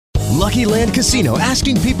Lucky Land Casino,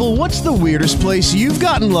 asking people, what's the weirdest place you've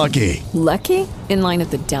gotten lucky? Lucky? In line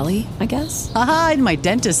at the deli, I guess? Aha, in my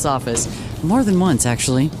dentist's office. More than once,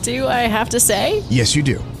 actually. Do I have to say? Yes, you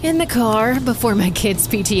do. In the car before my kids'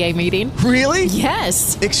 PTA meeting. Really?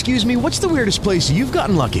 Yes. Excuse me, what's the weirdest place you've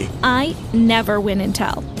gotten lucky? I never win and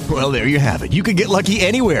tell. Well, there you have it. You can get lucky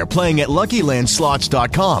anywhere, playing at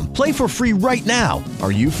LuckyLandSlots.com. Play for free right now.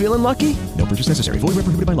 Are you feeling lucky? No purchase necessary. Void where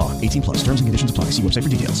prohibited by law. 18 plus. Terms and conditions apply. See website for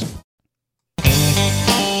details.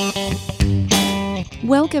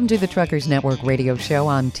 Welcome to the Truckers Network radio show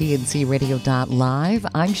on TNCRadio.live.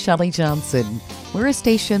 I'm Shelley Johnson. We're a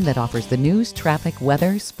station that offers the news, traffic,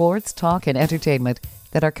 weather, sports, talk, and entertainment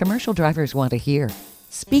that our commercial drivers want to hear.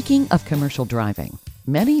 Speaking of commercial driving,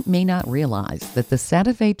 many may not realize that the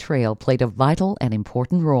Santa Fe Trail played a vital and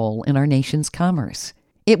important role in our nation's commerce.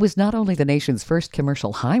 It was not only the nation's first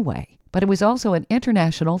commercial highway, but it was also an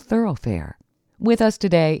international thoroughfare. With us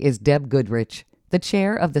today is Deb Goodrich, the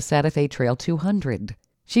chair of the Santa Fe Trail 200.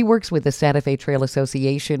 She works with the Santa Fe Trail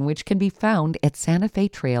Association, which can be found at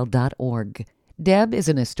santafetrail.org. Deb is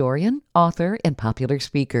an historian, author, and popular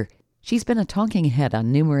speaker. She's been a talking head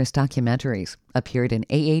on numerous documentaries, appeared in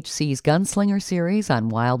AHC's Gunslinger series on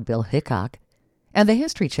Wild Bill Hickok, and the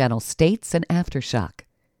History Channel States and Aftershock.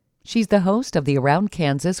 She's the host of the Around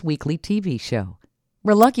Kansas weekly TV show.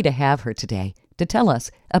 We're lucky to have her today to tell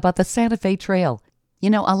us about the Santa Fe Trail. You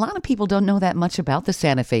know, a lot of people don't know that much about the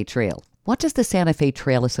Santa Fe Trail. What does the Santa Fe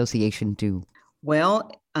Trail Association do?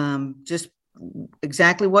 Well, just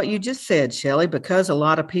exactly what you just said, Shelley, because a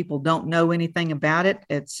lot of people don't know anything about it.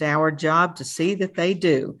 It's our job to see that they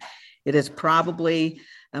do. It is probably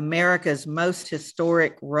America's most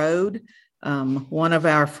historic road. One of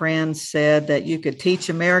our friends said that you could teach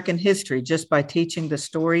American history just by teaching the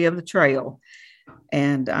story of the trail.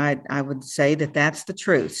 And I would say that that's the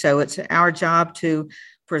truth. So it's our job to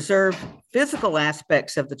preserve physical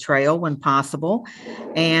aspects of the trail when possible,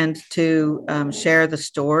 and to share the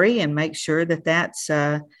story and make sure that that's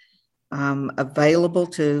available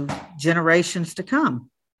to generations to come.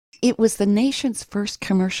 It was the nation's first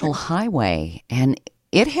commercial highway, and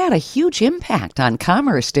it had a huge impact on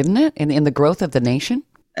commerce, didn't it, in the growth of the nation?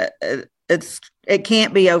 It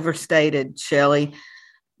can't be overstated, Shelley.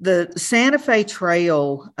 The Santa Fe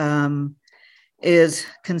Trail is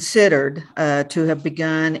considered to have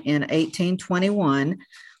begun in 1821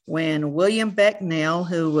 when William Becknell,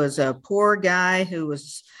 who was a poor guy who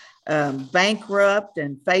was bankrupt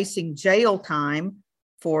and facing jail time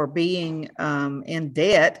for being in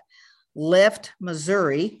debt, left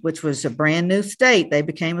Missouri, which was a brand new state. They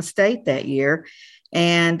became a state that year,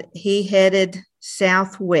 and he headed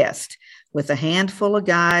southwest with a handful of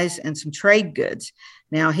guys and some trade goods.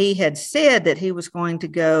 Now, he had said that he was going to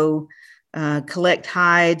go collect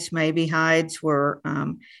hides. Maybe hides were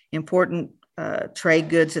important trade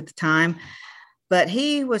goods at the time, but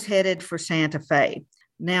he was headed for Santa Fe.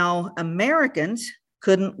 Now, Americans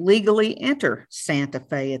couldn't legally enter Santa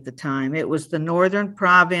Fe at the time. It was the northern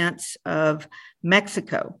province of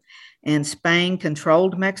Mexico, and Spain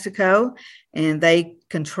controlled Mexico, and they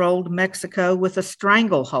controlled Mexico with a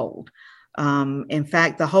stranglehold. In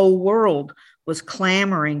fact, the whole world was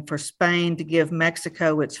clamoring for Spain to give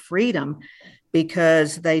Mexico its freedom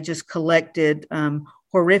because they just collected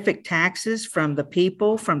horrific taxes from the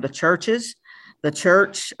people, from the churches. The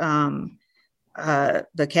church, the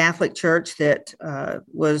Catholic Church that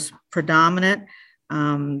was predominant,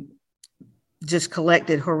 just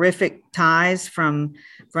collected horrific tithes from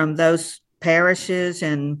those parishes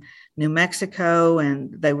in New Mexico,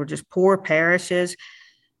 and they were just poor parishes.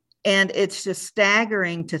 And it's just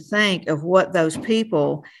staggering to think of what those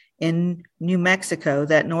people in New Mexico,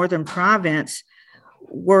 that northern province,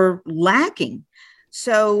 were lacking.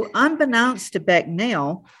 So unbeknownst to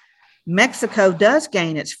Becknell, Mexico does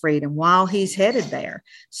gain its freedom while he's headed there.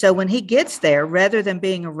 So when he gets there, rather than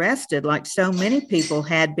being arrested like so many people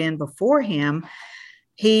had been before him,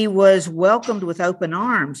 he was welcomed with open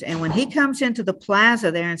arms. And when he comes into the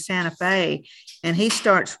plaza there in Santa Fe and he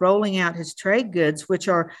starts rolling out his trade goods, which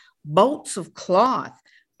are bolts of cloth,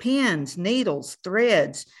 pins, needles,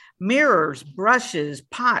 threads, mirrors, brushes,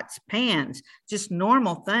 pots, pans, just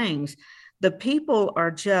normal things, the people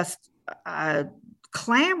are just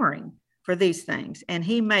clamoring for these things. And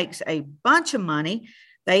he makes a bunch of money.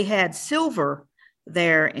 They had silver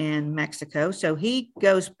there in Mexico. So he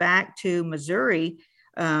goes back to Missouri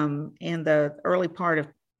in the early part of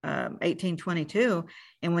 1822.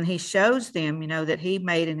 And when he shows them, that he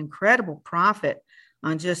made an incredible profit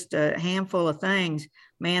on just a handful of things,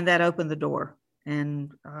 man, that opened the door.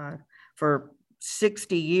 And for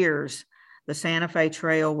 60 years, the Santa Fe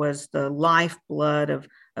Trail was the lifeblood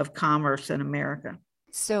of commerce in America.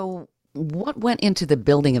 So, what went into the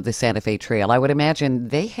building of the Santa Fe Trail? I would imagine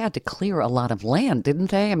they had to clear a lot of land,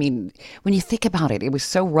 didn't they? I mean, when you think about it, it was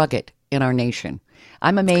so rugged in our nation.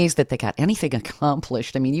 I'm amazed that they got anything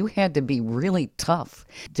accomplished. I mean, you had to be really tough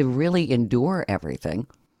to really endure everything.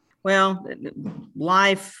 Well,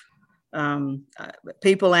 life.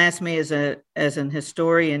 People ask me as an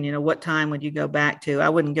historian, what time would you go back to? I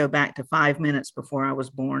wouldn't go back to 5 minutes before I was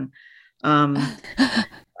born.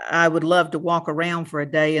 I would love to walk around for a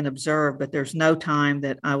day and observe, but there's no time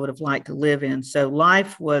that I would have liked to live in. So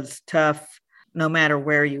life was tough no matter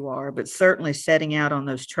where you are, but certainly setting out on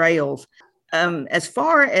those trails. As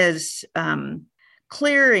far as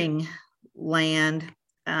clearing land,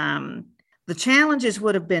 the challenges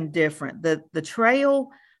would have been different. The trail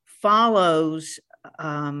follows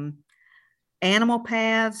animal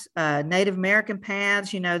paths, Native American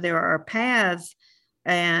paths. There are paths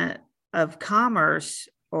of commerce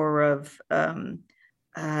or of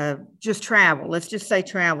just travel. Let's just say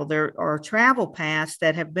travel. There are travel paths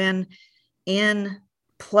that have been in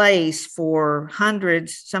place for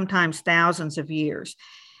hundreds, sometimes thousands of years.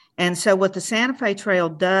 And so what the Santa Fe Trail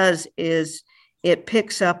does is it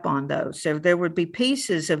picks up on those. So there would be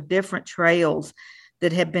pieces of different trails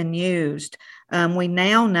that have been used. We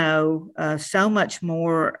now know so much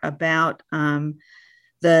more about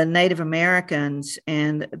the Native Americans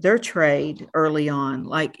and their trade early on.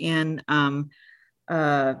 Like there's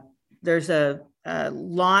a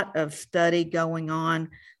lot of study going on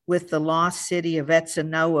with the lost city of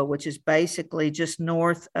Etzanoa, which is basically just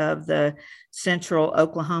north of the central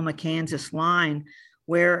Oklahoma-Kansas line,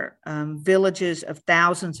 where villages of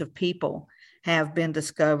thousands of people have been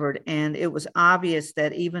discovered. And it was obvious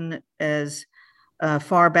that even as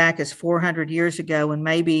far back as 400 years ago and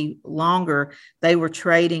maybe longer, they were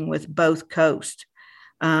trading with both coasts.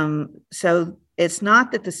 So it's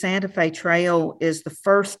not that the Santa Fe Trail is the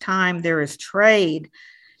first time there is trade.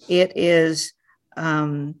 It is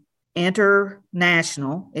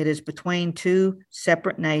international. It is between two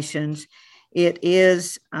separate nations. It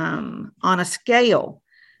is on a scale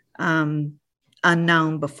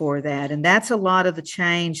unknown before that. And that's a lot of the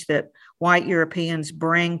change that white Europeans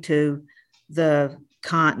bring to the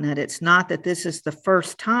continent. It's not that this is the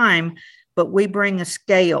first time, but we bring a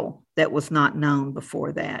scale that was not known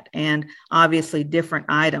before that, and obviously different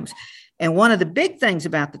items. And one of the big things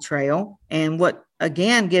about the trail, and what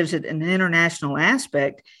again gives it an international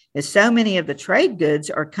aspect, is so many of the trade goods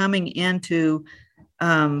are coming into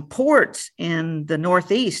ports in the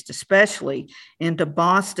Northeast, especially into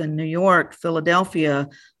Boston, New York, Philadelphia,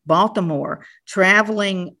 Baltimore,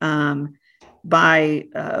 traveling by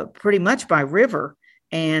pretty much by river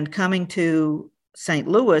and coming to St.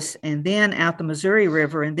 Louis and then out the Missouri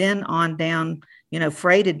River and then on down,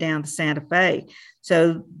 freighted down to Santa Fe.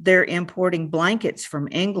 So they're importing blankets from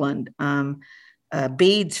England,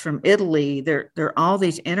 beads from Italy. There are all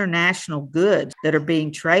these international goods that are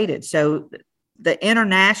being traded. So the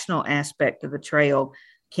international aspect of the trail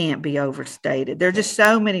can't be overstated. There are just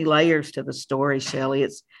so many layers to the story, Shelley.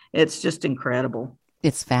 It's just incredible.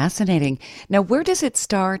 It's fascinating. Now, where does it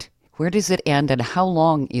start? Where does it end? And how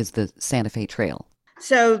long is the Santa Fe Trail?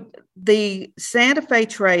 So the Santa Fe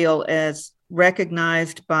Trail, as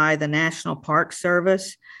recognized by the National Park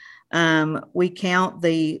Service, we count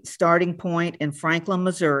the starting point in Franklin,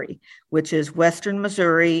 Missouri, which is western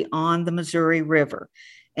Missouri on the Missouri River.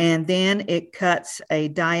 And then it cuts a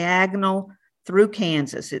diagonal through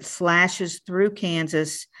Kansas. It slashes through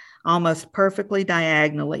Kansas almost perfectly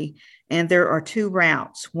diagonally. And there are two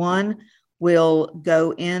routes. One will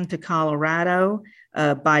go into Colorado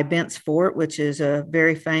by Bent's Fort, which is a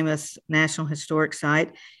very famous National Historic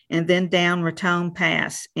Site, and then down Raton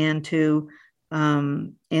Pass into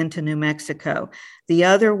New Mexico. The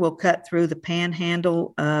other will cut through the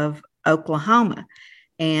panhandle of Oklahoma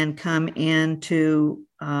and come into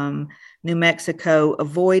New Mexico,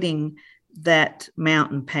 avoiding that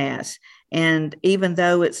mountain pass. And even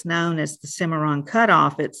though it's known as the Cimarron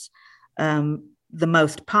Cutoff, it's the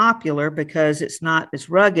most popular because it's not as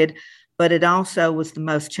rugged, but it also was the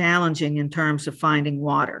most challenging in terms of finding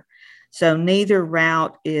water. So neither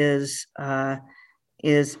route is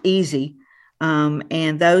easy.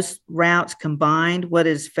 And those routes combined, what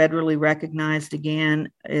is federally recognized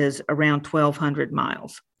again, is around 1,200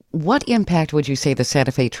 miles. What impact would you say the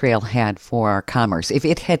Santa Fe Trail had for our commerce? If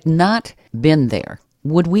it had not been there,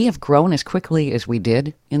 would we have grown as quickly as we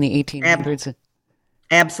did in the 1800s?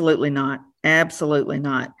 Absolutely not. Absolutely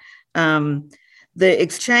not. The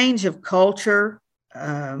exchange of culture,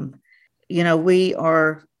 we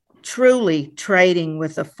are truly trading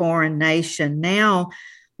with a foreign nation. Now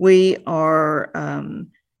we are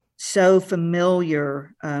so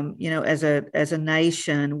familiar, as a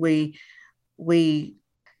nation. We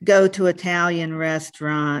go to Italian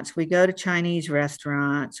restaurants, we go to Chinese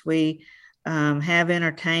restaurants, we have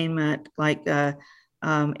entertainment like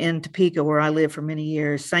in Topeka, where I lived for many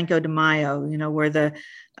years, Cinco de Mayo, where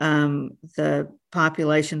the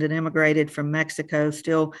population that immigrated from Mexico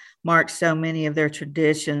still marks so many of their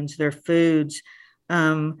traditions, their foods.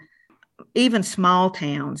 Even small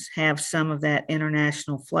towns have some of that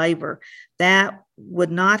international flavor. That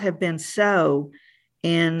would not have been so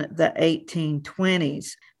in the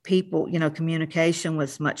 1820s. People, communication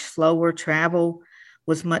was much slower, travel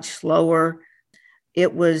was much slower.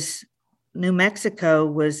 New Mexico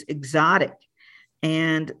was exotic.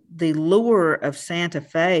 And the lure of Santa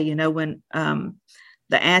Fe, when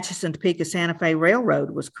the Atchison-Topeka Santa Fe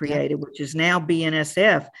Railroad was created, which is now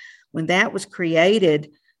BNSF, when that was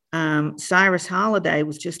created, Cyrus Holliday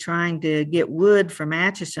was just trying to get wood from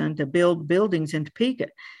Atchison to build buildings in Topeka.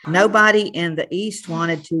 Nobody in the East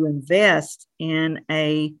wanted to invest in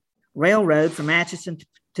a railroad from Atchison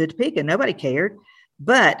to Topeka. Nobody cared.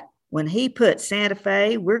 But when he put Santa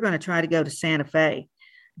Fe, we're going to try to go to Santa Fe,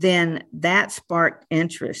 then that sparked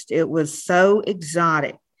interest. It was so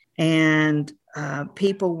exotic, and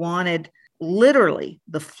people wanted literally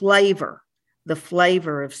the flavor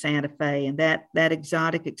of Santa Fe and that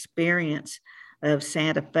exotic experience of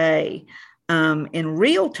Santa Fe. In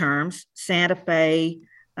real terms, Santa Fe,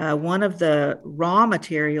 one of the raw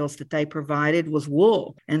materials that they provided was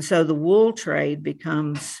wool. And so the wool trade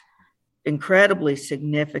becomes incredibly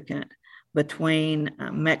significant between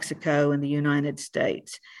Mexico and the United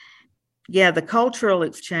States. Yeah, the cultural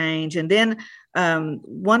exchange. And then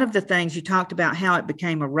one of the things you talked about, how it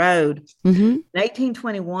became a road. Mm-hmm. In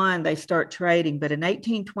 1821, they start trading, but in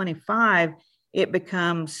 1825, it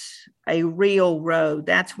becomes a real road.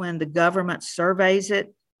 That's when the government surveys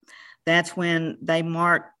it. That's when they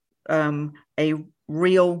mark a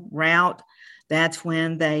real route. That's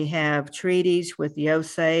when they have treaties with the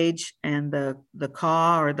Osage and the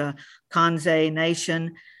Kaw or the Kanze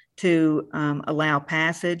Nation to allow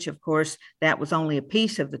passage. Of course, that was only a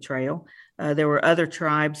piece of the trail. There were other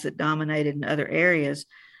tribes that dominated in other areas,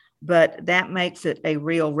 but that makes it a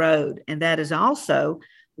real road. And that is also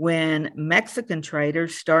when Mexican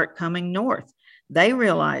traders start coming north. They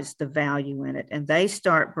realize the value in it, and they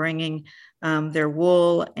start bringing their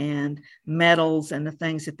wool and metals and the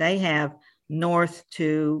things that they have north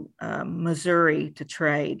to Missouri to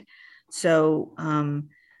trade. So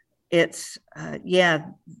it's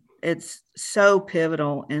so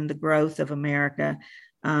pivotal in the growth of America.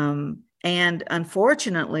 And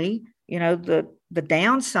unfortunately, the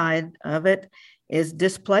downside of it is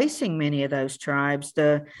displacing many of those tribes.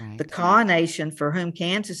 The Kaw Nation, for whom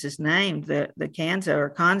Kansas is named, the Kanza or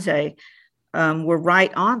Kanze, were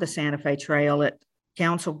right on the Santa Fe Trail at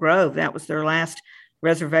Council Grove. That was their last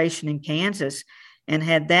reservation in Kansas. And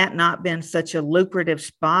had that not been such a lucrative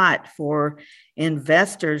spot for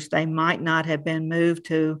investors, they might not have been moved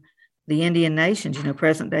to the Indian Nations,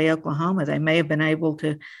 present day Oklahoma. They may have been able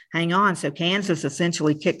to hang on. So Kansas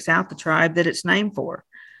essentially kicks out the tribe that it's named for.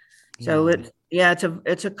 So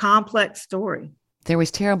it's a complex story. There was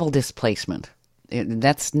terrible displacement.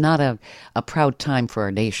 That's not a proud time for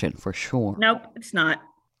our nation, for sure. Nope, it's not.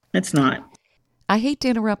 It's not. I hate to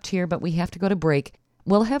interrupt here, but we have to go to break.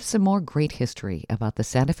 We'll have some more great history about the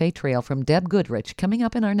Santa Fe Trail from Deb Goodrich coming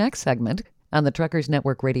up in our next segment on the Truckers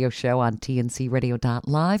Network radio show on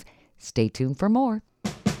tncradio.live. Stay tuned for more.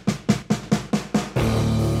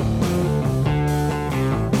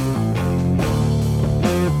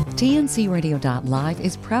 TNCradio.live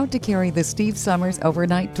is proud to carry the Steve Summers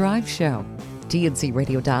Overnight Drive Show.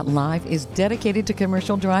 TNCradio.live is dedicated to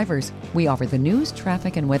commercial drivers. We offer the news,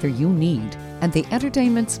 traffic, and weather you need, and the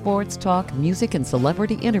entertainment, sports, talk, music, and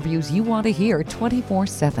celebrity interviews you want to hear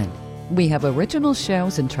 24/7. We have original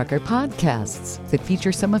shows and trucker podcasts that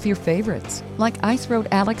feature some of your favorites, like Ice Road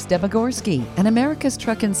Alex Debogorski and America's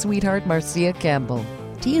Truckin' Sweetheart Marcia Campbell.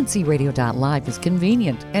 TNCradio.live is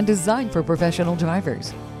convenient and designed for professional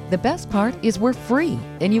drivers. The best part is we're free,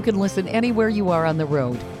 and you can listen anywhere you are on the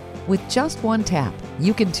road. With just one tap,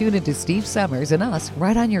 you can tune into Steve Summers and us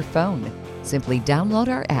right on your phone. Simply download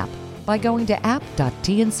our app by going to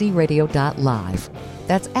app.tncradio.live.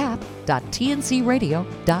 That's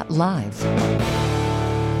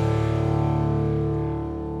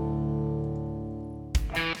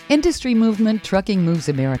app.tncradio.live. Industry movement Trucking Moves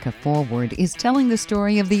America Forward is telling the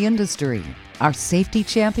story of the industry. Our safety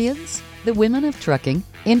champions, the women of trucking,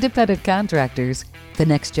 independent contractors, the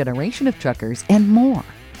next generation of truckers, and more.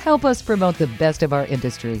 Help us promote the best of our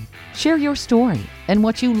industry. Share your story and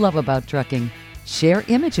what you love about trucking. Share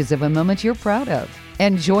images of a moment you're proud of.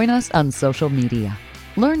 And join us on social media.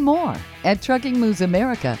 Learn more at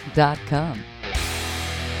truckingmovesamerica.com.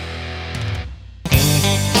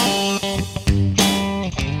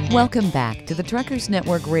 Welcome back to the Truckers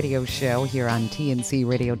Network radio show here on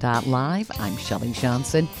TNCRadio.live. I'm Shelley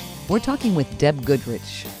Johnson. We're talking with Deb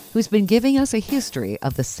Goodrich, who's been giving us a history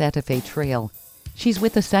of the Santa Fe Trail. She's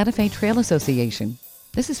with the Santa Fe Trail Association.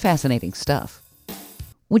 This is fascinating stuff.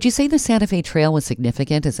 Would you say the Santa Fe Trail was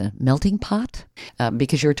significant as a melting pot?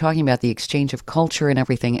 Because you're talking about the exchange of culture and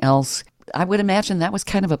everything else. I would imagine that was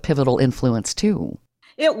kind of a pivotal influence too.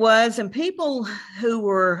 It was, and people who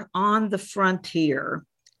were on the frontier,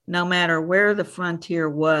 no matter where the frontier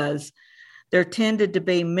was, there tended to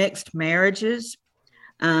be mixed marriages,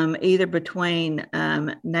 either between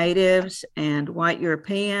natives and white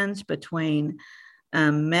Europeans, between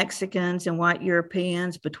Mexicans and white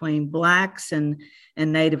Europeans, between blacks and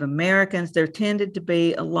Native Americans. There tended to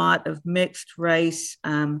be a lot of mixed race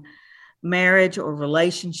marriage or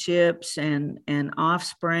relationships and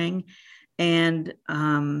offspring. And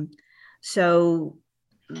so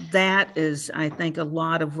that is, I think, a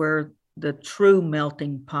lot of where the true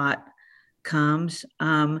melting pot comes.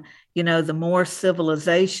 The more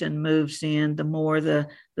civilization moves in, the more the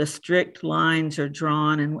strict lines are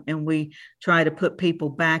drawn, and we try to put people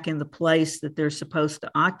back in the place that they're supposed to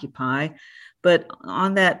occupy. But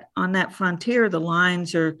on that frontier, the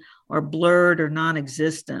lines are blurred or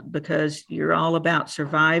non-existent because you're all about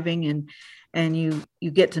surviving, and you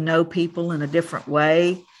get to know people in a different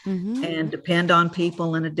way and depend on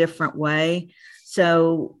people in a different way.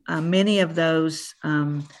 So many of those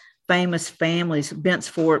famous families, Bent's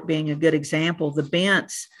Fort being a good example, the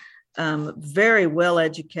Bents, very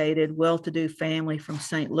well-educated, well-to-do family from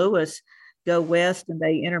St. Louis, go west and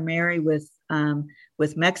they intermarry with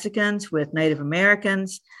Mexicans, with Native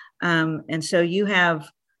Americans. And so you have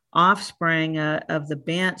offspring of the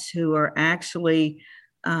Bents who are actually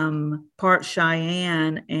part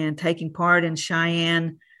Cheyenne and taking part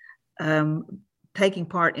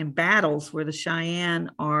in battles where the Cheyenne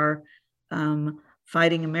are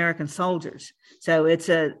fighting American soldiers. So it's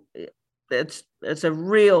a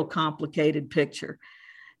real complicated picture.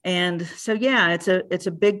 And so, yeah, it's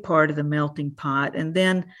a big part of the melting pot. And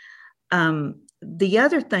then the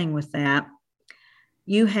other thing with that,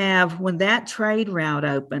 you have, when that trade route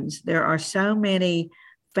opens, there are so many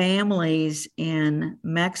families in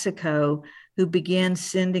Mexico who begin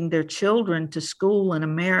sending their children to school in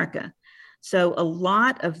America. So a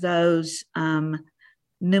lot of those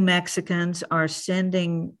New Mexicans are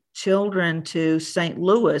sending children to St.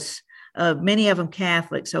 Louis, many of them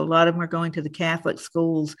Catholic. So a lot of them are going to the Catholic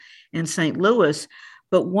schools in St. Louis.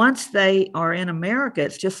 But once they are in America,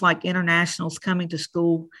 it's just like internationals coming to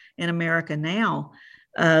school in America now.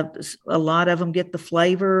 A lot of them get the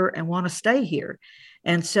flavor and want to stay here.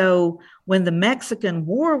 And so when the Mexican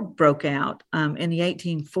War broke out in the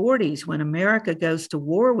 1840s, when America goes to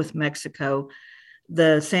war with Mexico,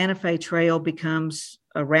 the Santa Fe Trail becomes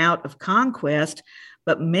a route of conquest.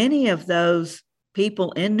 But many of those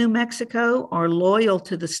people in New Mexico are loyal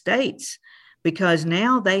to the states because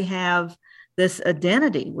now they have this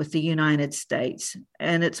identity with the United States,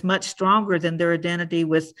 and it's much stronger than their identity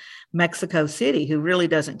with Mexico City, who really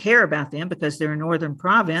doesn't care about them because they're a northern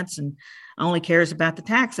province and only cares about the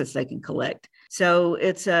taxes they can collect. So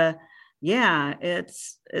it's such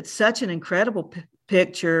an incredible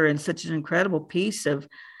picture and such an incredible piece of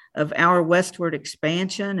our westward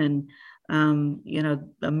expansion and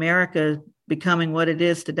America becoming what it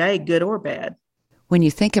is today, good or bad. When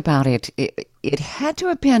you think about it, it had to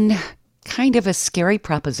have been kind of a scary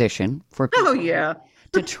proposition for people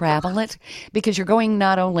to travel it, because you're going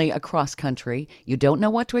not only across country, you don't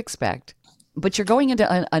know what to expect, but you're going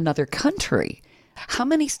into another country. How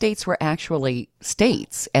many states were actually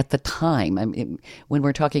states at the time? I mean, when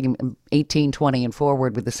we're talking 1820 and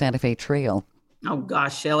forward with the Santa Fe Trail. Oh,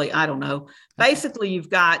 gosh, Shelley, I don't know. Basically,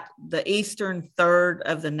 you've got the eastern third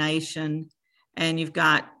of the nation and you've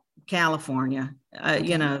got California,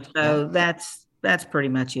 so that's pretty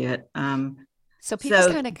much it. So people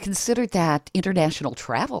kind of considered that international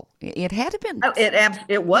travel. It had to been. Oh,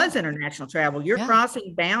 it was international travel. You're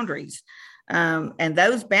crossing boundaries. And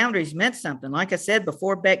those boundaries meant something. Like I said,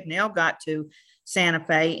 before Becknell got to Santa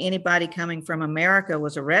Fe, anybody coming from America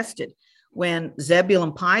was arrested. When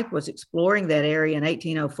Zebulon Pike was exploring that area in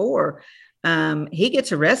 1804, he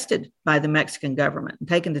gets arrested by the Mexican government and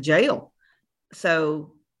taken to jail.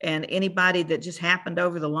 So, and anybody that just happened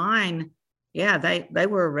over the line, they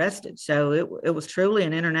were arrested. So it was truly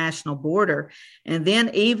an international border. And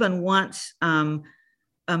then even once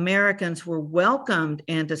Americans were welcomed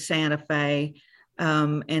into Santa Fe,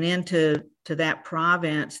 and into that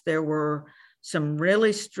province, there were some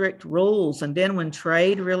really strict rules. And then when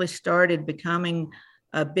trade really started becoming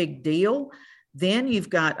a big deal, then you've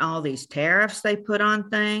got all these tariffs they put on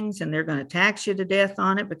things, and they're going to tax you to death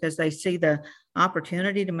on it because they see the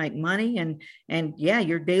opportunity to make money. And yeah,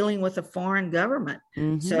 you're dealing with a foreign government.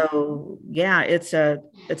 Mm-hmm. So yeah,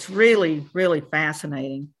 it's really, really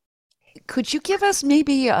fascinating. Could you give us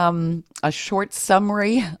maybe a short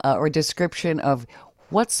summary or description of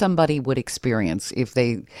what somebody would experience if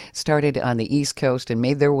they started on the East Coast and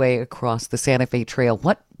made their way across the Santa Fe Trail?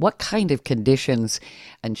 What kind of conditions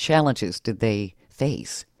and challenges did they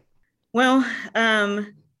face? Well,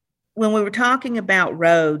 when we were talking about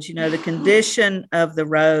roads, the condition of the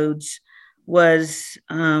roads was,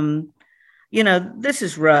 this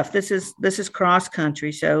is rough. This is cross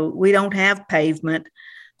country, so we don't have pavement.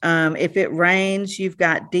 If it rains, you've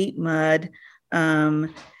got deep mud.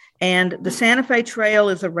 And the Santa Fe Trail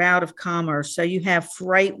is a route of commerce. So you have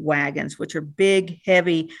freight wagons, which are big,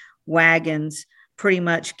 heavy wagons, pretty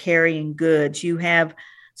much carrying goods. You have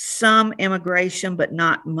some immigration, but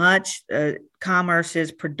not much. Commerce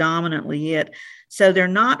is predominantly it. So there are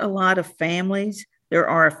not a lot of families. There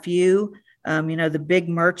are a few. The big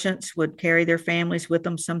merchants would carry their families with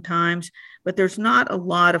them sometimes, but there's not a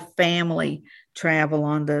lot of family travel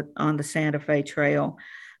on the Santa Fe Trail.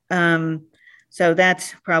 So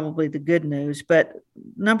that's probably the good news. But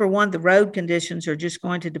number one, the road conditions are just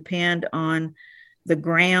going to depend on the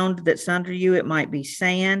ground that's under you. It might be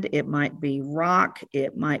sand, it might be rock,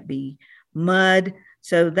 it might be mud.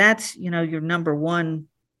 So that's, your number one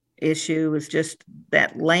issue is just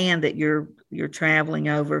that land that you're traveling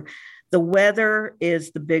over. The weather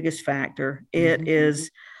is the biggest factor. It is,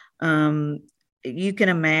 you can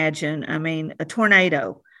imagine, a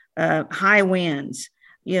tornado, high winds.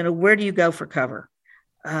 Where do you go for cover?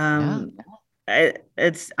 I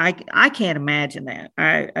can't imagine that.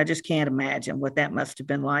 I just can't imagine what that must have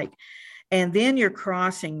been like. And then you're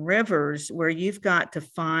crossing rivers where you've got to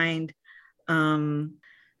find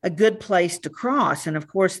a good place to cross. And of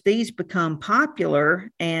course, these become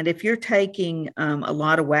popular. And if you're taking a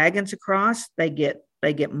lot of wagons across, they get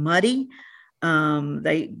muddy.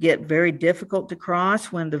 They get very difficult to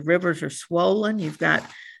cross when the rivers are swollen. You've got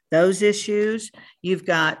those issues. You've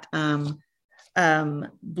got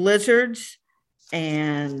blizzards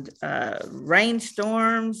and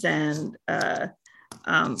rainstorms and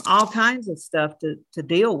all kinds of stuff to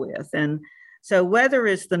deal with. And so weather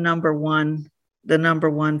is the number one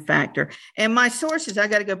factor. And my sources, I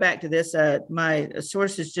got to go back to this. My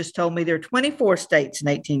sources just told me there are 24 states in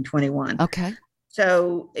 1821. Okay.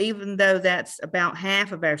 So even though that's about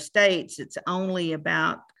half of our states, it's only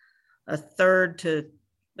about a third to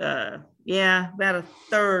about a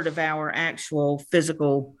third of our actual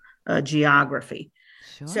physical geography.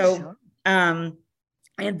 Sure. And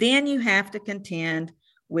then you have to contend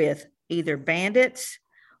with either bandits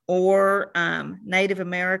or Native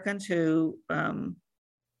Americans who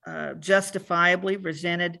justifiably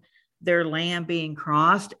resented their land being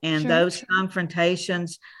crossed. And those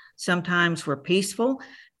confrontations sometimes were peaceful.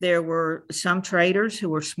 There were some traders who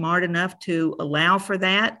were smart enough to allow for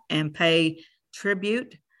that and pay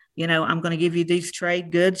tribute. I'm going to give you these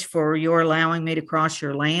trade goods for your allowing me to cross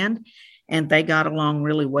your land. And they got along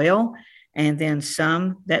really well. And then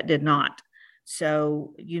some that did not.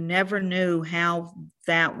 So you never knew how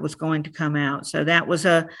that was going to come out. So that was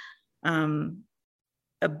a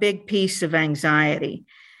big piece of anxiety.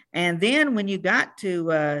 And then when you got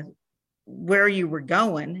to where you were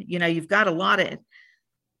going, you've got a lot of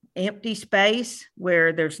empty space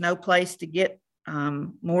where there's no place to get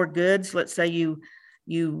more goods. Let's say you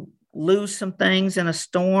lose some things in a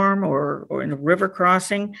storm or in a river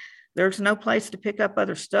crossing. There's no place to pick up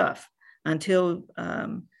other stuff until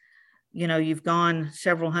you've gone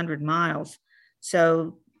several hundred miles.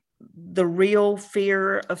 So the real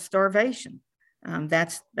fear of starvation,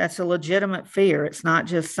 that's a legitimate fear. It's not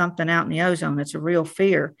just something out in the ozone. It's a real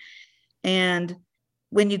fear. And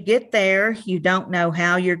when you get there, you don't know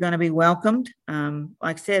how you're going to be welcomed. Like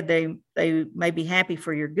I said, they may be happy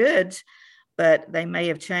for your goods, but they may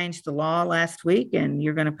have changed the law last week and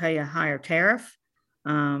you're going to pay a higher tariff.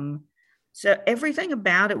 So everything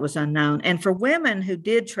about it was unknown. And for women who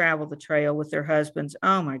did travel the trail with their husbands,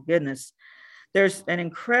 oh my goodness, there's an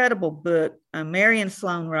incredible book. Marion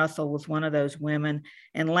Sloan Russell was one of those women,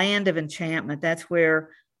 and Land of Enchantment. That's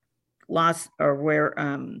where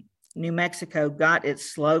New Mexico got its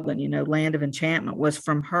slogan, Land of Enchantment was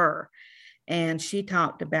from her. And she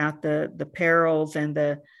talked about the perils and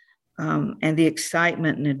the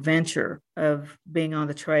excitement and adventure of being on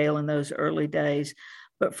the trail in those early days.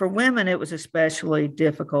 But for women, it was especially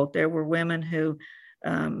difficult. There were women who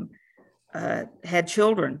had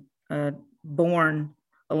children born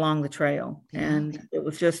along the trail, and it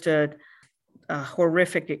was just a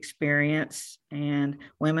horrific experience, and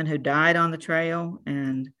women who died on the trail,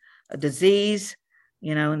 and a disease.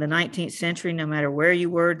 In the 19th century, no matter where you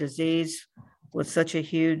were, disease was such a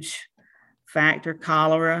huge factor.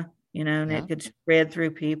 Cholera, and it could spread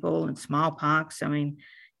through people, and smallpox. I mean,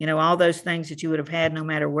 all those things that you would have had no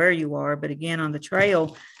matter where you are. But again, on the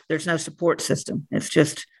trail, there's no support system. It's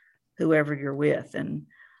just whoever you're with. And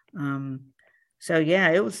so,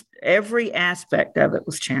 it was, every aspect of it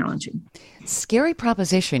was challenging. Scary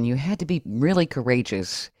proposition. You had to be really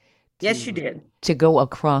courageous. Yes, you did. To go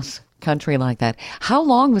across country like that. How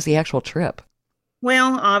long was the actual trip?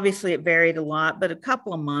 Well, obviously it varied a lot, but a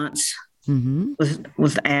couple of months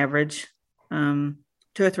was the average. 2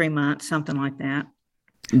 or 3 months, something like that.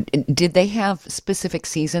 Did they have specific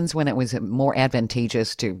seasons when it was more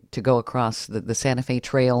advantageous to go across the Santa Fe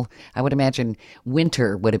Trail? I would imagine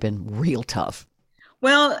winter would have been real tough.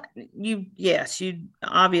 Well, you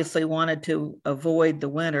obviously wanted to avoid the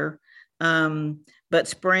winter. But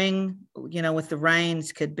spring, with the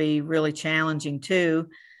rains could be really challenging too.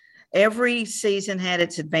 Every season had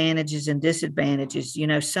its advantages and disadvantages.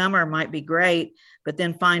 Summer might be great, but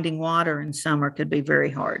then finding water in summer could be very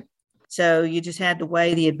hard. So you just had to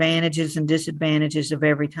weigh the advantages and disadvantages of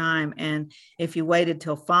every time. And if you waited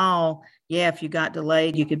till fall, if you got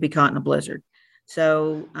delayed, you could be caught in a blizzard.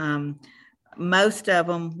 So most of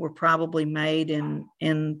them were probably made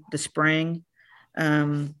in the spring.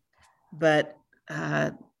 But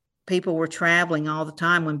people were traveling all the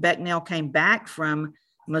time. When Becknell came back from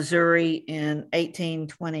Missouri in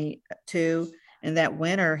 1822, in that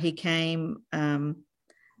winter, he came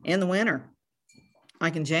in the winter,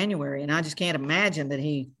 like in January. And I just can't imagine that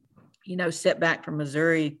he, set back from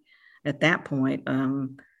Missouri at that point.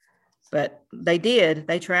 But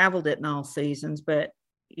they traveled it in all seasons. But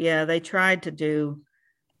they tried to do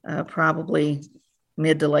probably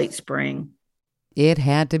mid to late spring. It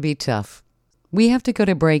had to be tough. We have to go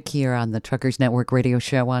to break here on the Truckers Network radio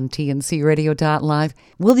show on TNCRadio.live.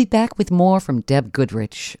 We'll be back with more from Deb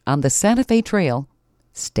Goodrich on the Santa Fe Trail.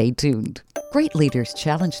 Stay tuned. Great leaders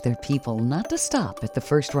challenge their people not to stop at the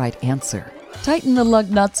first right answer. Tighten the Lug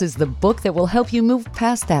Nuts is the book that will help you move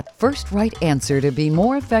past that first right answer to be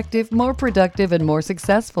more effective, more productive, and more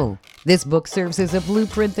successful. This book serves as a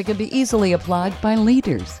blueprint that can be easily applied by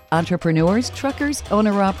leaders, entrepreneurs, truckers,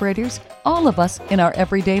 owner-operators, all of us in our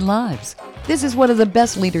everyday lives. This is one of the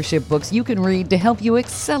best leadership books you can read to help you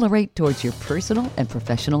accelerate towards your personal and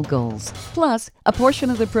professional goals. Plus, a portion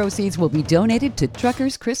of the proceeds will be donated to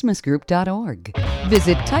truckerschristmasgroup.org.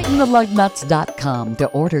 Visit TightenTheLugNuts.com to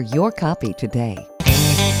order your copy today.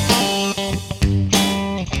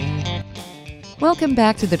 Welcome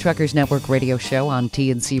back to the Truckers Network radio show on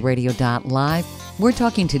TNCRadio.live. We're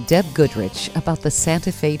talking to Deb Goodrich about the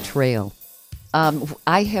Santa Fe Trail.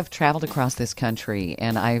 I have traveled across this country,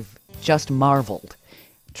 and I've just marveled.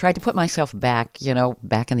 Tried to put myself back,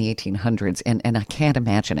 back in the 1800s, and I can't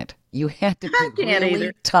imagine it. You had to be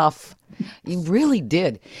really tough. You really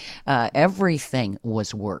did. Everything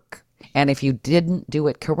was work. And if you didn't do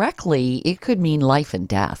it correctly, it could mean life and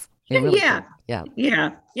death. Really could.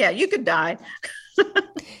 Yeah, you could die.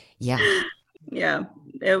 Yeah.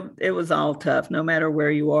 It was all tough, no matter where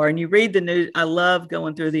you are. And you read the news. I love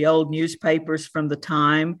going through the old newspapers from the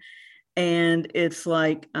time. And it's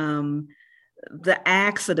like the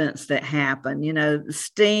accidents that happen.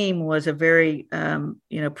 Steam was a very,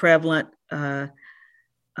 prevalent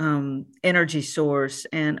energy source,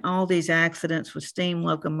 and all these accidents with steam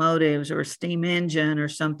locomotives or a steam engine or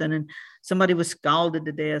something, and somebody was scalded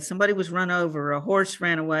to death, somebody was run over, a horse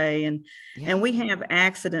ran away, and we have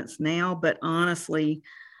accidents now, but honestly,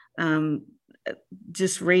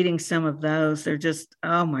 just reading some of those, they're just,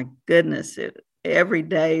 oh my goodness, every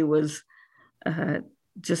day was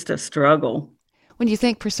just a struggle. When you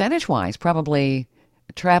think percentage-wise, probably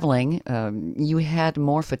traveling, you had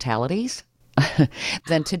more fatalities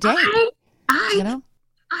than today.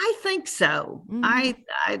 I think so. I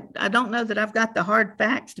don't know that I've got the hard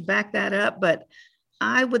facts to back that up, but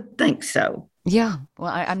I would think so. Yeah.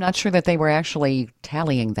 Well, I'm not sure that they were actually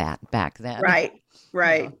tallying that back then.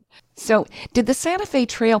 Right. So did the Santa Fe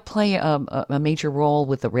Trail play a major role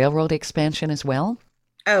with the railroad expansion as well?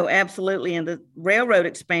 Oh, absolutely. And the railroad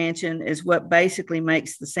expansion is what basically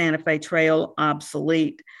makes the Santa Fe Trail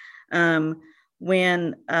obsolete.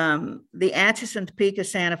 When the Atchison Topeka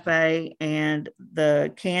Santa Fe and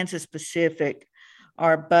the Kansas Pacific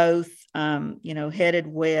are both, headed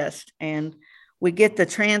west. And we get the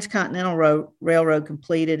Transcontinental Railroad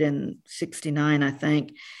completed in 69, I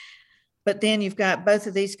think. But then you've got both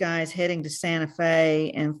of these guys heading to Santa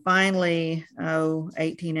Fe, and finally,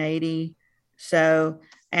 1880. So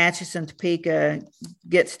Atchison Topeka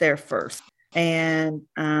gets there first. And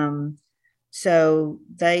so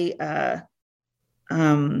they,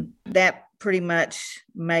 that pretty much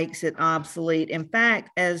makes it obsolete. In fact,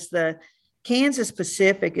 as the Kansas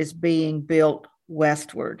Pacific is being built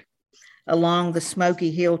westward along the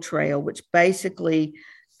Smoky Hill Trail, which basically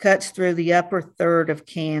cuts through the upper third of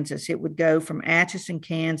Kansas. It would go from Atchison,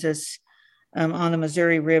 Kansas, on the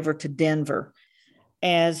Missouri River to Denver.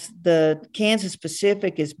 As the Kansas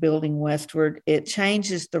Pacific is building westward, it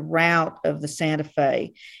changes the route of the Santa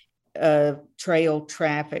Fe trail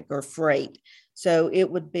traffic or freight. So it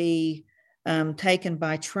would be taken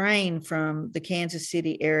by train from the Kansas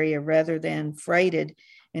City area rather than freighted.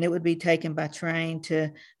 And it would be taken by train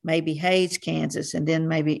to maybe Hays, Kansas, and then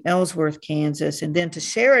maybe Ellsworth, Kansas, and then to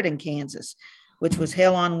Sheridan, Kansas, which was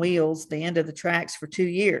hell on wheels, the end of the tracks for 2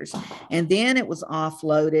 years. And then it was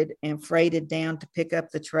offloaded and freighted down to pick up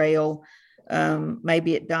the trail,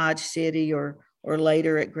 maybe at Dodge City or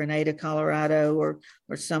later at Grenada, Colorado, or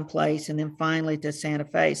someplace, and then finally to Santa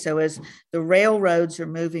Fe. So as the railroads are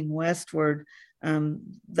moving westward,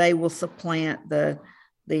 they will supplant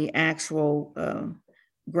the actual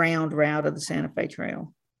ground route of the Santa Fe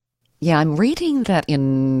Trail. Yeah, I'm reading that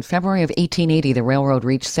in February of 1880, the railroad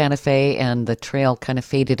reached Santa Fe and the trail kind of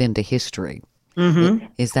faded into history. Mm-hmm.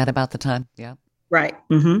 Is that about the time? Yeah. Right.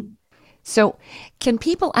 Mm-hmm. So can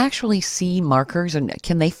people actually see markers and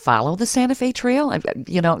can they follow the Santa Fe Trail?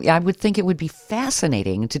 I would think it would be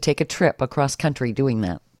fascinating to take a trip across country doing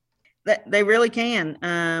that. They really can.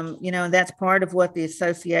 And that's part of what the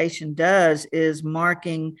association does is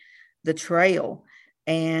marking the trail.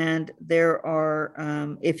 And there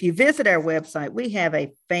are, if you visit our website, we have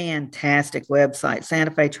a fantastic website,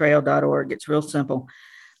 santafetrail.org. It's real simple.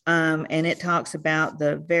 And it talks about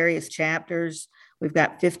the various chapters. We've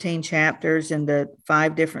got 15 chapters in the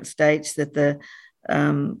 5 different states that the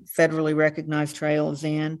federally recognized trail is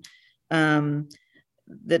in,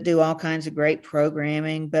 that do all kinds of great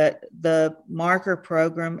programming. But the marker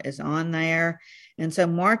program is on there. And so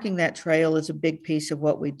marking that trail is a big piece of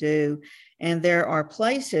what we do. And there are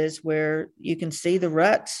places where you can see the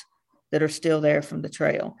ruts that are still there from the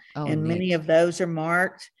trail. And neat. Many of those are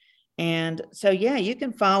marked. And so, yeah, you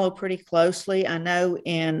can follow pretty closely. I know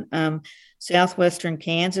in southwestern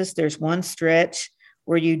Kansas, there's one stretch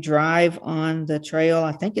where you drive on the trail.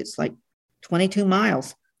 I think it's like 22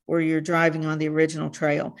 miles where you're driving on the original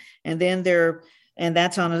trail. And then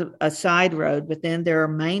that's on a side road, but then there are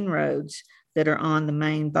main roads that are on the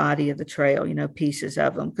main body of the trail, pieces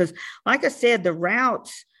of them. Because like I said, the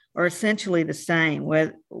routes are essentially the same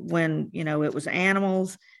when it was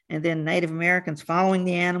animals and then Native Americans following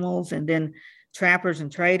the animals and then trappers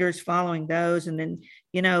and traders following those. And then,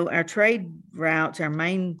 our trade routes, our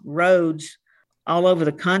main roads all over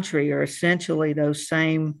the country are essentially those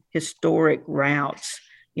same historic routes,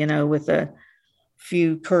 with a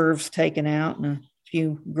few curves taken out and a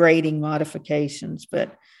few grading modifications.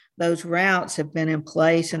 But those routes have been in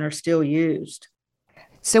place and are still used.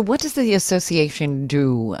 So what does the association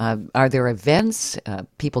do? Are there events?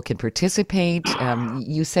 People can participate?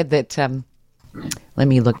 You said that, let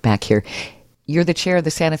me look back here. You're the chair of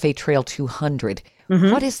the Santa Fe Trail 200.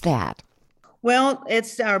 Mm-hmm. What is that? Well,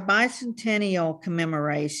 it's our bicentennial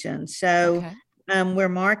commemoration. So we're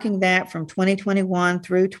marking that from 2021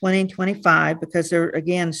 through 2025 because there are,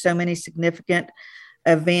 again, so many significant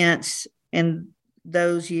events in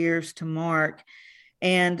those years to mark.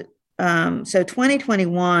 And so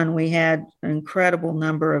 2021, we had an incredible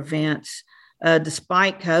number of events.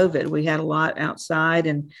 Despite COVID, we had a lot outside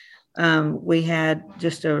and we had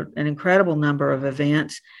just an incredible number of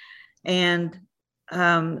events. And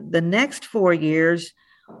the next 4 years,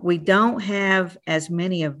 we don't have as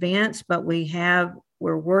many events, but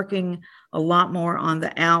we're working a lot more on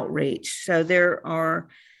the outreach. So there are,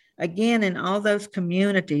 again, in all those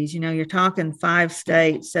communities, you're talking 5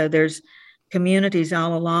 states. So there's communities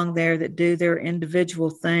all along there that do their individual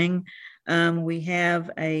thing. We have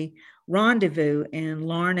a rendezvous in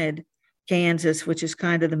Larned, Kansas, which is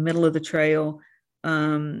kind of the middle of the trail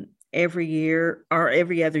every year or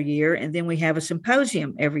every other year. And then we have a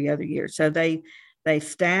symposium every other year. So they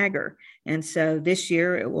stagger. And so this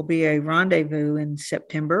year it will be a rendezvous in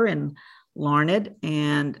September in Larned.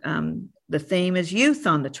 And the theme is youth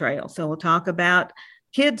on the trail. So we'll talk about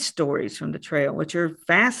kids' stories from the trail, which are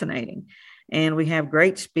fascinating. And we have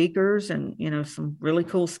great speakers and, some really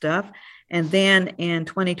cool stuff. And then in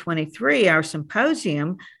 2023, our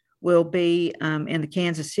symposium will be in the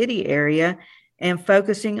Kansas City area and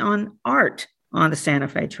focusing on art on the Santa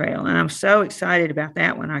Fe Trail. And I'm so excited about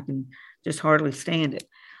that one. I can just hardly stand it.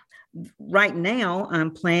 Right now,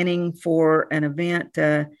 I'm planning for an event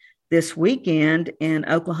this weekend in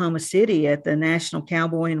Oklahoma City at the National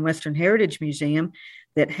Cowboy and Western Heritage Museum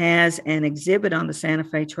that has an exhibit on the Santa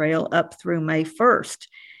Fe Trail up through May 1st.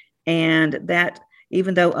 And that,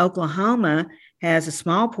 even though Oklahoma has a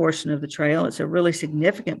small portion of the trail, it's a really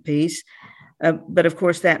significant piece. But of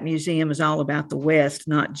course, that museum is all about the West,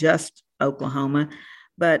 not just Oklahoma.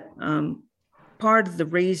 But part of the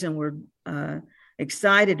reason we're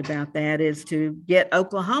excited about that is to get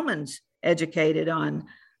Oklahomans educated on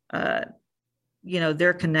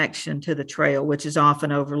their connection to the trail, which is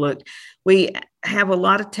often overlooked. We have a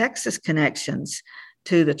lot of Texas connections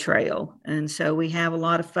to the trail. And so we have a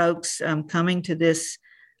lot of folks coming to this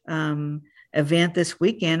event this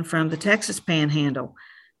weekend from the Texas Panhandle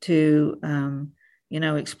to,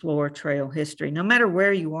 explore trail history. No matter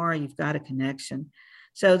where you are, you've got a connection.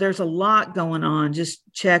 So there's a lot going on. Just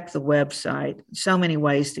check the website. So many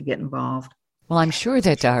ways to get involved. Well, I'm sure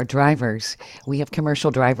that our drivers, we have commercial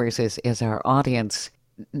drivers as our audience,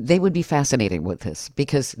 they would be fascinated with this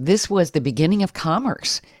because this was the beginning of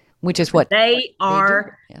commerce, which is what they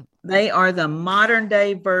are. They are the modern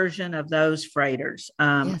day version of those freighters.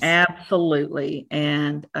 Yes. Absolutely.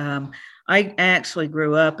 And I actually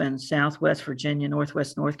grew up in Southwest Virginia,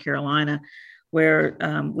 Northwest North Carolina, where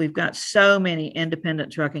we've got so many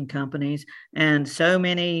independent trucking companies and so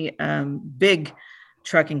many big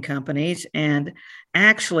trucking companies. And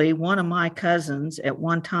actually, one of my cousins at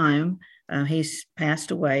one time, he's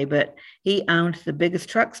passed away, but he owned the biggest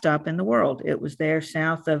truck stop in the world. It was there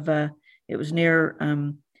south of, it was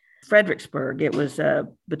near Fredericksburg. It was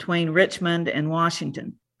between Richmond and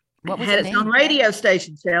Washington. What was it had the its name? own radio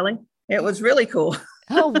station, Shelley. It was really cool.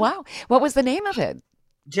 Oh, wow. What was the name of it?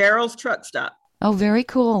 Gerald's Truck Stop. Oh, very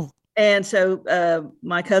cool. And so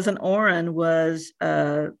my cousin Orrin was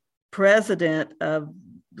president of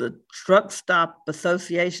the Truck Stop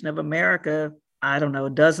Association of America, I don't know, a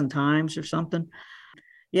dozen times or something.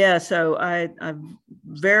 Yeah, so I'm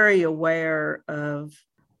very aware of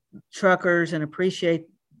truckers and appreciate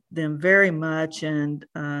them very much and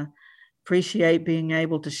appreciate being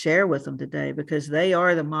able to share with them today because they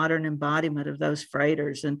are the modern embodiment of those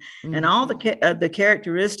freighters and all the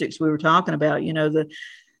characteristics we were talking about,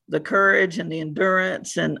 the courage and the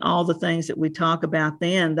endurance and all the things that we talk about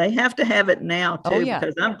then, they have to have it now too,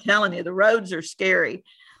 because I'm telling you, the roads are scary.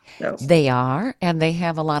 So. They are, and they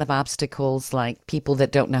have a lot of obstacles like people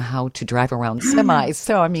that don't know how to drive around semis.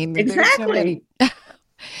 So, I mean, exactly. There's so many.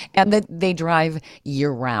 And that they drive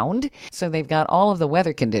year round. So they've got all of the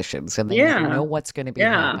weather conditions and they know what's going to be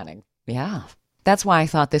happening. Yeah. That's why I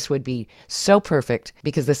thought this would be so perfect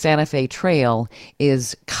because the Santa Fe Trail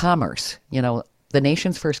is commerce, the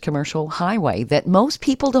nation's first commercial highway that most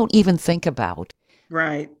people don't even think about.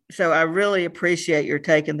 Right. So I really appreciate your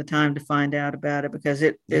taking the time to find out about it because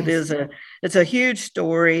it's a huge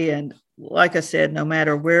story. And like I said, no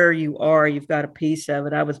matter where you are, you've got a piece of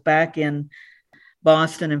it. I was back in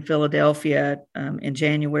Boston and Philadelphia in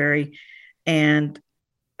January. And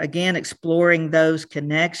again, exploring those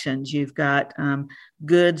connections, you've got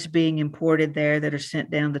goods being imported there that are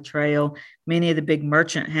sent down the trail. Many of the big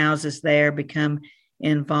merchant houses there become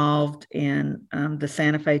involved in the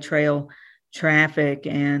Santa Fe Trail traffic.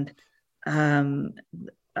 And one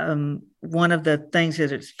of the things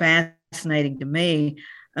that is fascinating to me,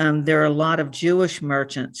 there are a lot of Jewish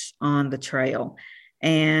merchants on the trail.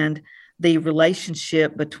 And the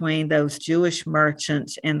relationship between those Jewish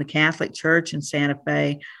merchants and the Catholic Church in Santa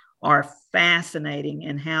Fe are fascinating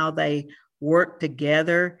and how they work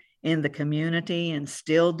together in the community and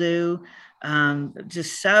still do.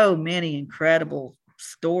 Just so many incredible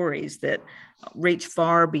stories that reach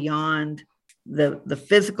far beyond the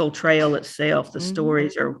physical trail itself. The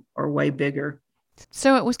stories are way bigger.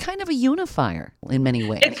 So it was kind of a unifier in many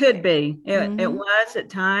ways. It could be. It was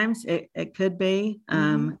at times. It could be.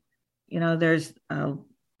 There's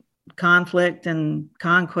conflict and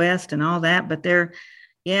conquest and all that, but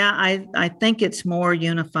I think it's more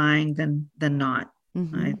unifying than not.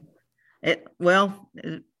 Mm-hmm.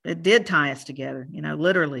 It did tie us together,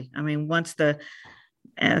 literally. I mean, once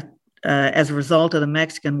as a result of the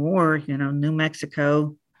Mexican War, New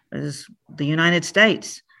Mexico is the United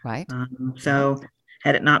States. Right. So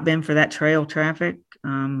had it not been for that trail traffic,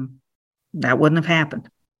 that wouldn't have happened.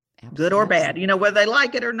 Absolutely. Good or bad, whether they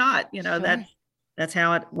like it or not, sure. That's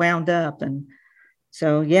how it wound up. And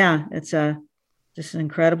so, it's just an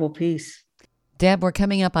incredible piece. Deb, we're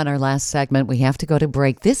coming up on our last segment. We have to go to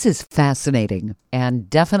break. This is fascinating. And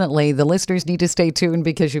definitely the listeners need to stay tuned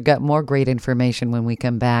because you've got more great information when we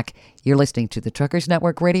come back. You're listening to the Truckers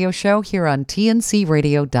Network radio show here on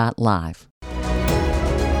tncradio.live.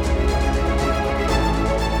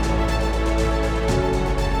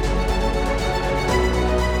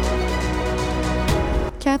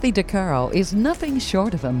 Kathy DeCaro is nothing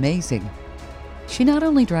short of amazing. She not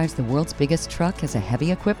only drives the world's biggest truck as a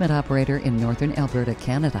heavy equipment operator in northern Alberta,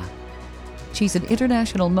 Canada. She's an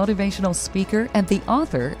international motivational speaker and the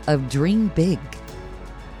author of Dream Big,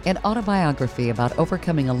 an autobiography about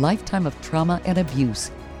overcoming a lifetime of trauma and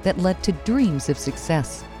abuse that led to dreams of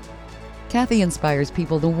success. Kathy inspires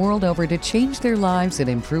people the world over to change their lives and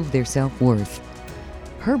improve their self-worth.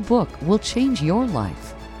 Her book will change your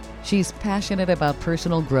life. She's passionate about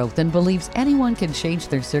personal growth and believes anyone can change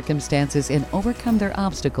their circumstances and overcome their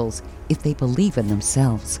obstacles if they believe in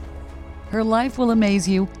themselves. Her life will amaze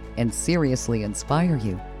you and seriously inspire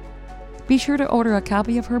you. Be sure to order a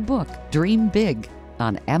copy of her book, Dream Big,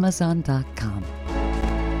 on Amazon.com.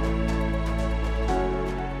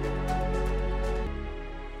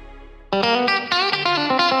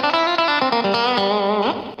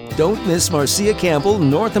 Don't miss Marcia Campbell,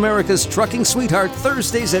 North America's trucking sweetheart,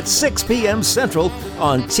 Thursdays at 6 p.m. Central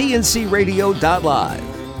on tncradio.live.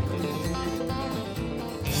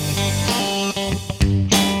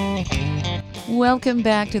 Welcome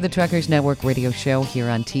back to the Truckers Network radio show here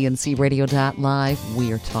on tncradio.live.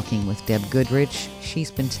 We are talking with Deb Goodrich.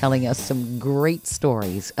 She's been telling us some great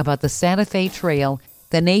stories about the Santa Fe Trail,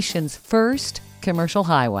 the nation's first commercial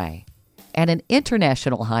highway, and an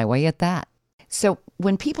international highway at that. So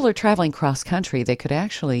when people are traveling cross-country, they could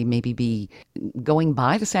actually maybe be going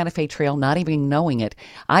by the Santa Fe Trail, not even knowing it.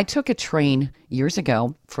 I took a train years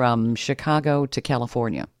ago from Chicago to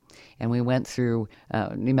California, and we went through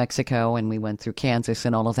New Mexico, and we went through Kansas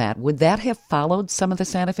and all of that. Would that have followed some of the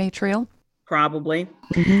Santa Fe Trail? Probably.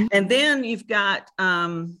 Mm-hmm. And then you've got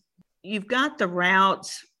the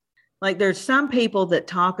routes. Like there's some people that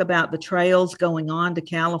talk about the trails going on to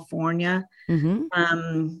California.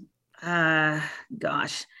 Mm-hmm.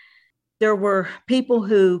 There were people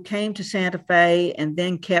who came to Santa Fe and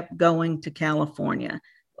then kept going to California.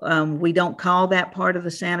 We don't call that part of the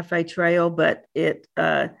Santa Fe Trail, but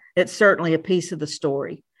it's certainly a piece of the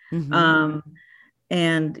story. Mm-hmm.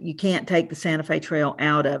 And you can't take the Santa Fe Trail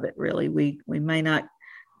out of it, really. We may not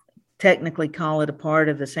technically call it a part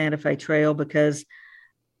of the Santa Fe Trail because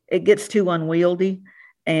it gets too unwieldy.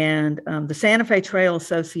 And the Santa Fe Trail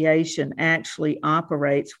Association actually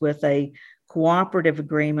operates with a cooperative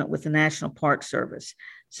agreement with the National Park Service.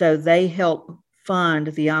 So they help fund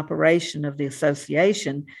the operation of the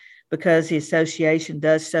association because the association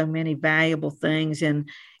does so many valuable things in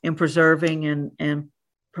preserving and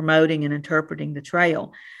promoting and interpreting the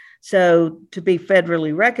trail. So to be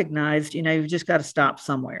federally recognized, you've just got to stop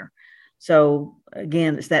somewhere. So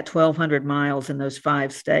again, it's that 1,200 miles in those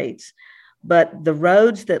 5 states. But the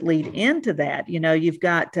roads that lead into that, you've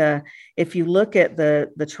got, if you look at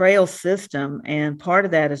the trail system, and part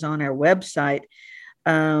of that is on our website,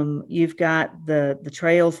 you've got the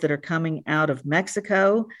trails that are coming out of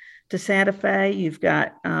Mexico to Santa Fe. You've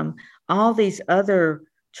got all these other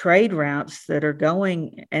trade routes that are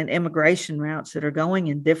going and immigration routes that are going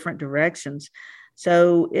in different directions.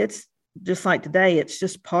 So it's just like today, it's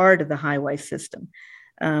just part of the highway system.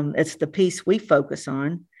 It's the piece we focus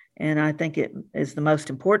on. And I think it is the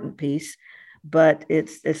most important piece, but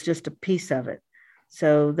it's just a piece of it.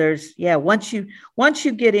 So there's, once you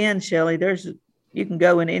get in, Shelley, you can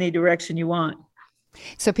go in any direction you want.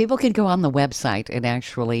 So people can go on the website and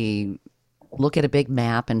actually look at a big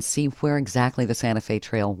map and see where exactly the Santa Fe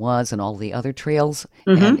Trail was and all the other trails,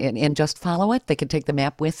 mm-hmm. and just follow it. They could take the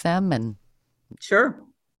map with them, and sure,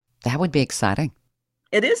 that would be exciting.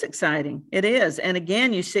 It is exciting. It is, and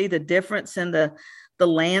again, you see the difference in the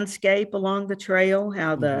landscape along the trail,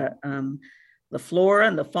 how the flora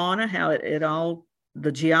and the fauna, how it all,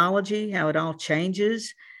 the geology, how it all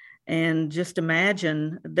changes. And just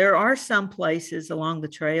imagine, there are some places along the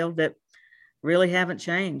trail that really haven't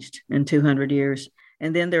changed in 200 years.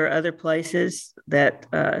 And then there are other places that,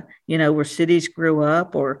 where cities grew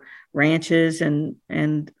up or ranches and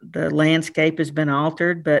the landscape has been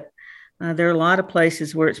altered. But there are a lot of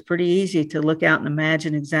places where it's pretty easy to look out and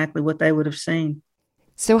imagine exactly what they would have seen.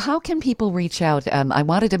 So how can people reach out? I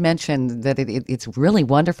wanted to mention that it's really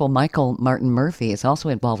wonderful. Michael Martin Murphy is also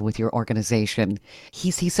involved with your organization.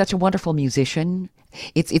 He's such a wonderful musician.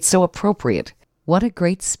 It's so appropriate. What a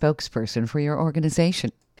great spokesperson for your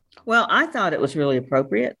organization. Well, I thought it was really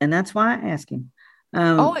appropriate, and that's why I asked him.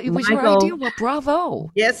 Oh, it was your idea. Well,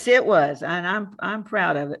 bravo. Yes, it was, and I'm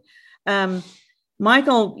proud of it.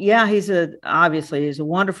 Michael, yeah, obviously he's a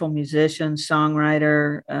wonderful musician,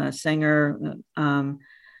 songwriter, singer,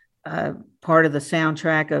 part of the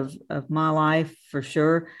soundtrack of my life for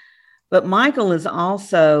sure. But Michael is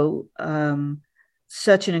also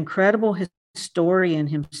such an incredible historian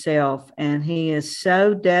himself, and he is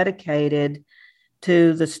so dedicated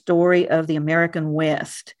to the story of the American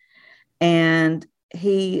West, and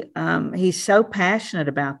he's so passionate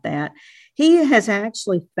about that. He has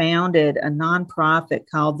actually founded a nonprofit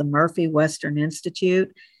called the Murphy Western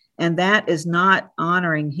Institute, and that is not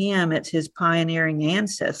honoring him, it's his pioneering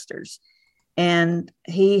ancestors. And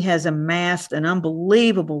he has amassed an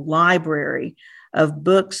unbelievable library of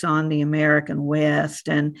books on the American West.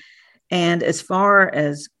 And as far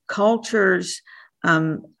as cultures,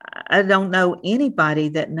 I don't know anybody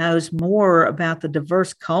that knows more about the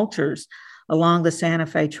diverse cultures along the Santa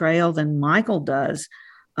Fe Trail than Michael does.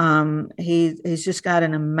 He's just got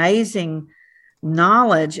an amazing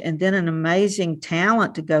knowledge and then an amazing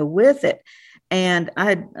talent to go with it. And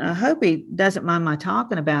I hope he doesn't mind my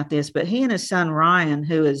talking about this, but he and his son, Ryan,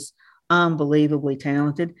 who is unbelievably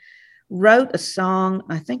talented, wrote a song.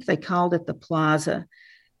 I think they called it The Plaza.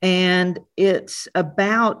 And it's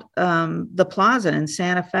about the plaza in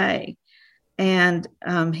Santa Fe. And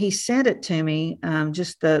he sent it to me,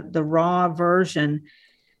 just the raw version.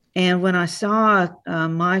 And when I saw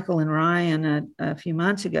Michael and Ryan a few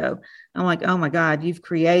months ago, I'm like, oh my God, you've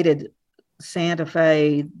created Santa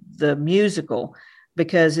Fe, the musical,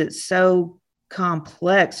 because it's so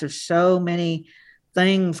complex. There's so many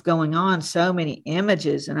things going on, so many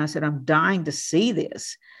images. And I said, I'm dying to see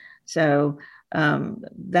this. So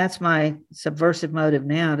that's my subversive motive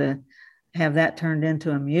now, to have that turned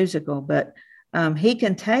into a musical. But he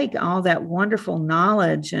can take all that wonderful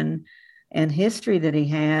knowledge and history that he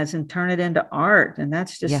has and turn it into art. And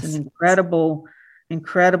that's just an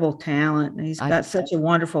incredible talent. And he's got such a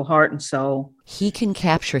wonderful heart and soul. He can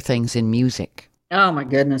capture things in music. Oh my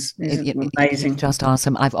goodness. It's amazing. It's just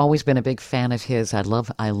awesome. I've always been a big fan of his. I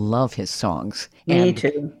love his songs. Me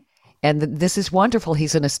too. And this is wonderful.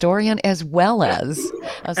 He's an historian as well as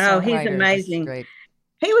a songwriter. Oh, he's amazing. Great.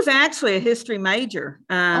 He was actually a history major.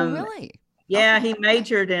 Oh, really? Yeah, okay. He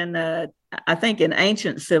majored in, I think, in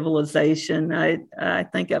ancient civilization. I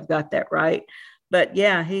think I've got that right. But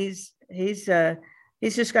yeah, he's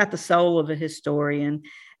just got the soul of a historian.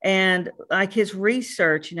 And like his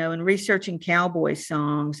research, in researching cowboy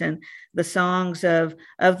songs and the songs of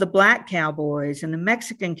the Black cowboys and the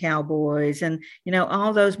Mexican cowboys and,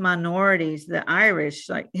 all those minorities, the Irish,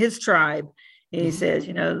 like his tribe, he says,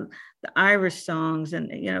 the Irish songs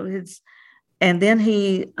and, and then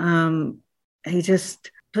he just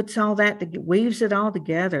puts all that, weaves it all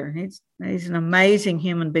together. He's an amazing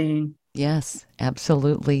human being. Yes,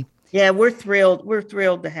 absolutely. Yeah, we're thrilled. We're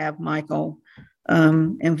thrilled to have Michael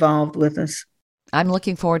involved with us. I'm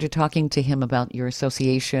looking forward to talking to him about your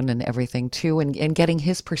association and everything too, and getting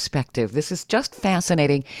his perspective. This is just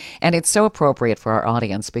fascinating, and it's so appropriate for our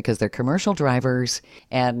audience because they're commercial drivers,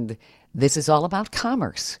 and this is all about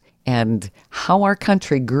commerce and how our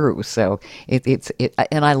country grew. So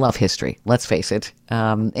and I love history, let's face it.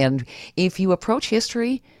 And if you approach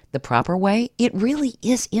history the proper way, it really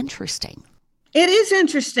is interesting. It is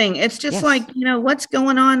interesting. It's just like, what's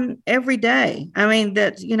going on every day. I mean,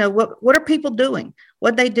 what are people doing?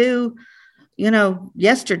 What they do,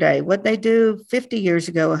 yesterday, what they do 50 years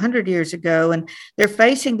ago, 100 years ago, and they're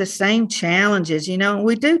facing the same challenges.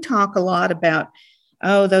 We do talk a lot about,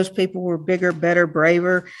 those people were bigger, better,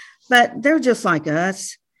 braver, but they're just like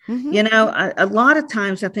us. Mm-hmm. A lot of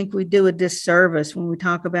times I think we do a disservice when we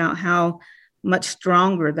talk about how much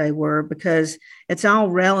stronger they were, because it's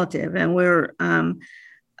all relative, and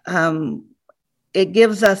it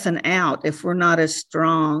gives us an out if we're not as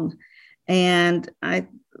strong. And I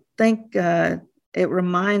think it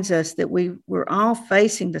reminds us that we're all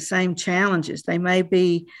facing the same challenges. They may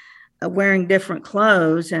be wearing different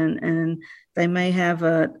clothes and they may have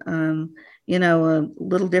a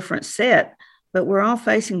little different set, but we're all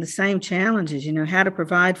facing the same challenges, how to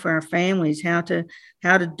provide for our families, how to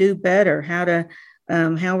do better,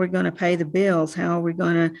 how we're going to pay the bills, how we're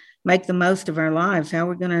going to make the most of our lives, how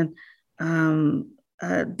we're going to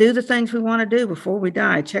do the things we want to do before we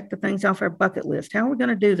die, check the things off our bucket list. How are we going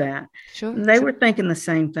to do that? Sure. They were thinking the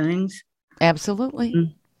same things. Absolutely.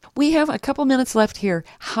 Mm-hmm. We have a couple minutes left here.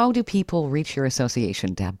 How do people reach your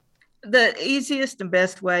association, Deb? The easiest and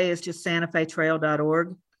best way is just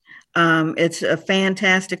santafetrail.org. It's a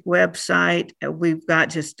fantastic website. We've got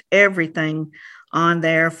just everything on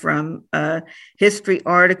there, from history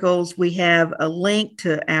articles. We have a link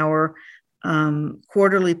to our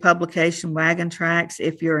quarterly publication, Wagon Tracks.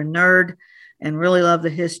 If you're a nerd and really love the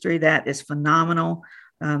history, that is phenomenal.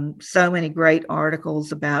 So many great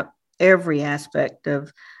articles about every aspect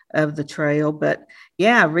of the trail. But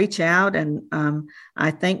yeah, reach out, and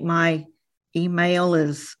I think my email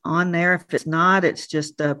is on there. If it's not, it's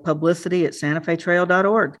just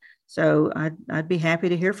publicity@santafetrail.org. So I'd be happy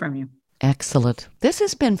to hear from you. Excellent. This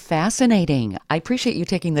has been fascinating. I appreciate you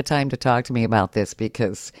taking the time to talk to me about this,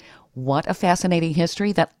 because what a fascinating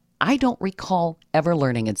history that I don't recall ever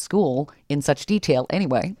learning in school in such detail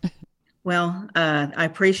anyway. Well, I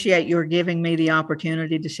appreciate your giving me the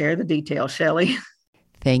opportunity to share the details, Shelley.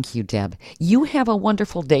 Thank you, Deb. You have a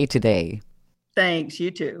wonderful day today. Thanks,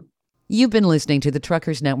 you too. You've been listening to the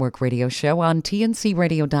Truckers Network radio show on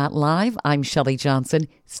TNCRadio.live. I'm Shelley Johnson.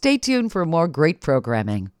 Stay tuned for more great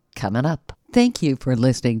programming coming up. Thank you for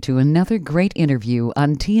listening to another great interview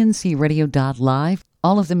on TNCRadio.live.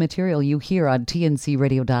 All of the material you hear on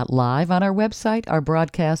TNCRadio.live on our website, our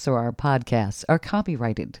broadcasts, or our podcasts are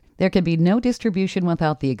copyrighted. There can be no distribution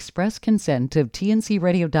without the express consent of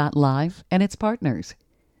TNCRadio.live and its partners.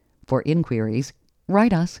 For inquiries,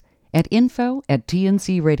 write us at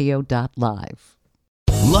info@tncradio.live.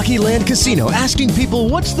 Lucky Land Casino, asking people,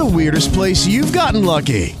 what's the weirdest place you've gotten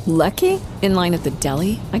lucky? Lucky? In line at the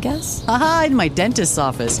deli, I guess? Aha, in my dentist's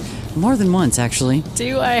office. More than once, actually.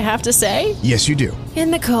 Do I have to say? Yes, you do. In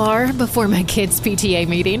the car before my kids' PTA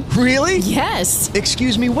meeting. Really? Yes.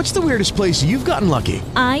 Excuse me, what's the weirdest place you've gotten lucky?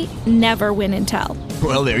 I never win and tell.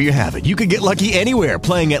 Well, there you have it. You can get lucky anywhere,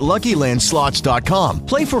 playing at LuckyLandSlots.com.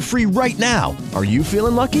 Play for free right now. Are you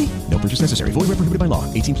feeling lucky? No purchase necessary. Void where prohibited by law.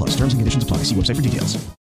 18+. Terms and conditions apply. See website for details.